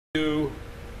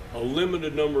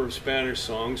limited number of Spanish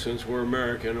songs since we're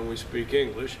American and we speak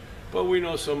English, but we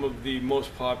know some of the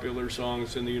most popular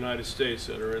songs in the United States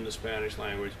that are in the Spanish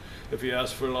language. If you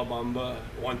ask for La Bamba,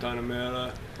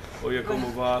 Guantanamera, Oye Como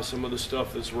Va, some of the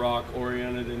stuff that's rock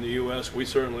oriented in the U.S., we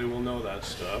certainly will know that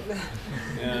stuff.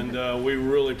 And we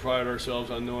really pride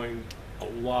ourselves on knowing a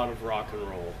lot of rock and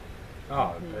roll.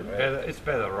 Oh, it's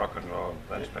better rock and roll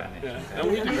than Spanish. Yeah.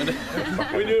 And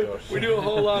we do a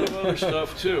whole lot of other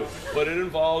stuff too, but it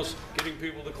involves getting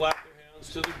people to clap their hands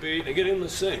to the beat and getting them to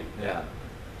sing. Yeah.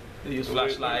 You use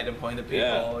flashlight and point at people.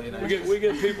 Yeah. You know, we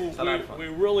get people. We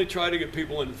really try to get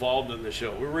people involved in the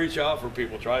show. We reach out for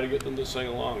people, try to get them to sing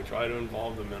along, try to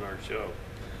involve them in our show.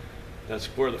 That's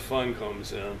where the fun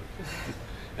comes in.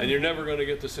 And you're never going to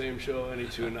get the same show any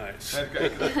two nights.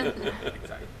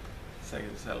 Exactly.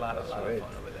 It's a lot of fun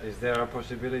over there. Is there a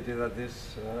possibility that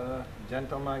this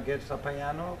gentleman gets a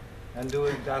piano and do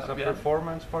it as a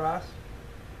performance for us?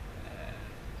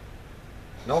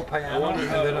 No piano,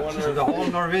 the whole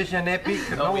Norwegian epic,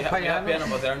 no we piano? We have piano,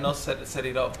 but they're not set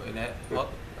it up.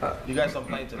 You guys don't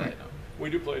play tonight, no? We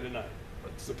do play tonight.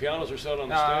 The pianos are set on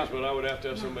the stage, but I would have to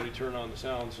have somebody turn on the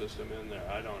sound system in there.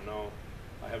 I don't know.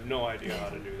 I have no idea how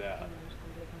to do that.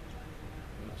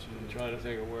 I'm trying to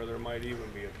think of where there might even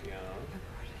be a piano.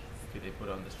 Could they put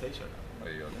on the stage or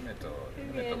not? Yo le meto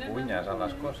cuñas a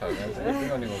las cosas, no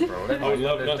tengo ningún problema. I would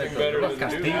love nothing better than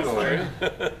to do that for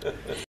you.